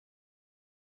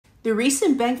The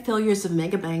recent bank failures of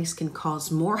mega banks can cause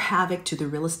more havoc to the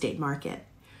real estate market.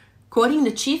 Quoting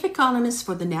the chief economist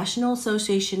for the National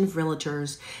Association of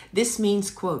Realtors, this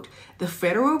means, quote, the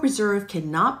Federal Reserve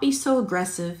cannot be so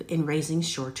aggressive in raising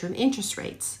short-term interest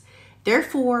rates.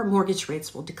 Therefore, mortgage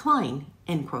rates will decline,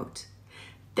 end quote.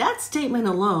 That statement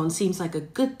alone seems like a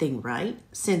good thing, right?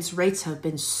 Since rates have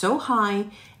been so high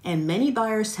and many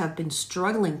buyers have been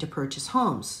struggling to purchase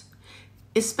homes,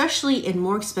 especially in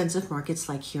more expensive markets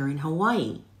like here in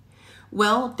Hawaii.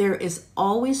 Well, there is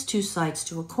always two sides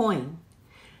to a coin.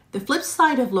 The flip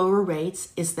side of lower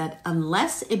rates is that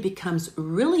unless it becomes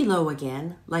really low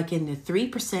again, like in the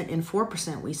 3% and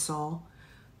 4% we saw,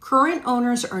 current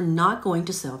owners are not going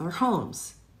to sell their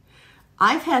homes.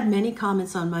 I've had many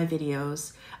comments on my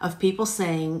videos of people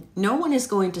saying no one is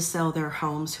going to sell their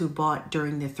homes who bought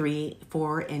during the 3,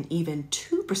 4, and even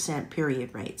 2%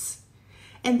 period rates.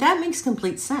 And that makes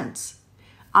complete sense.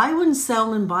 I wouldn't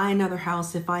sell and buy another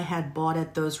house if I had bought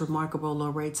at those remarkable low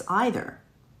rates either.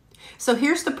 So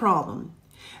here's the problem.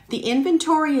 The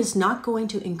inventory is not going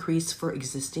to increase for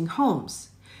existing homes.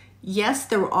 Yes,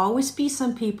 there will always be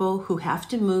some people who have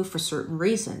to move for certain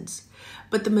reasons,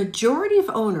 but the majority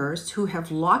of owners who have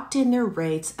locked in their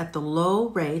rates at the low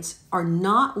rates are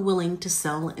not willing to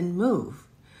sell and move.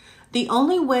 The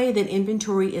only way that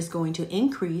inventory is going to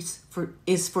increase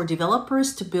is for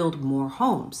developers to build more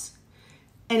homes.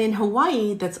 And in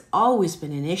Hawaii, that's always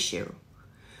been an issue.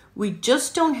 We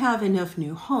just don't have enough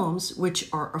new homes which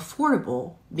are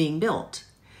affordable being built.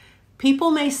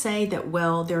 People may say that,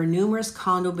 well, there are numerous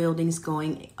condo buildings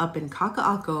going up in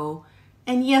Kaka'ako,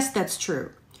 and yes, that's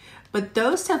true. But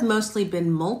those have mostly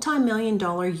been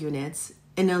multi-million-dollar units,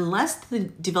 and unless the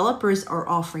developers are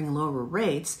offering lower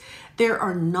rates, they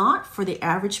are not for the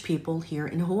average people here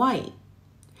in Hawaii.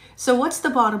 So what's the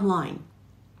bottom line?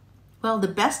 Well, the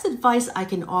best advice I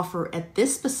can offer at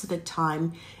this specific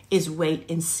time is wait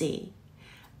and see.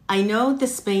 I know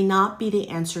this may not be the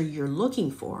answer you're looking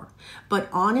for, but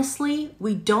honestly,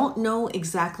 we don't know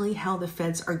exactly how the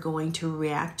feds are going to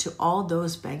react to all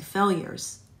those bank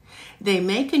failures. They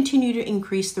may continue to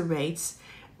increase the rates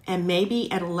and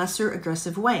maybe at a lesser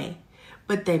aggressive way,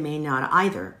 but they may not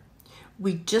either.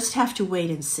 We just have to wait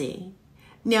and see.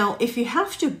 Now, if you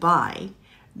have to buy,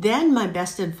 then my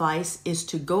best advice is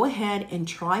to go ahead and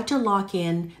try to lock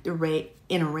in the rate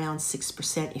in around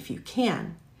 6% if you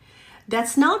can.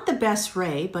 That's not the best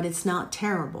rate, but it's not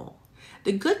terrible.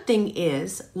 The good thing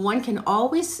is one can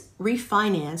always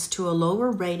refinance to a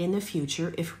lower rate in the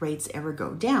future if rates ever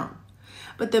go down.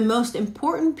 But the most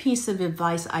important piece of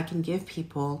advice I can give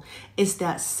people is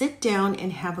that sit down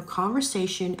and have a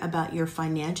conversation about your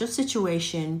financial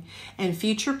situation and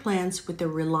future plans with a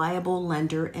reliable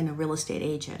lender and a real estate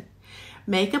agent.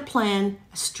 Make a plan,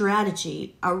 a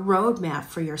strategy, a roadmap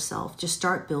for yourself to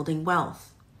start building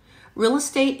wealth. Real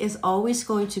estate is always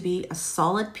going to be a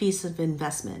solid piece of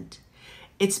investment.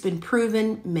 It's been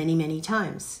proven many, many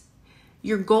times.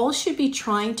 Your goal should be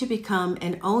trying to become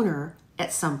an owner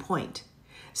at some point.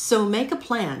 So make a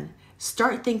plan.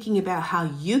 Start thinking about how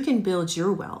you can build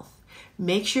your wealth.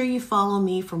 Make sure you follow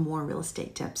me for more real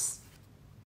estate tips.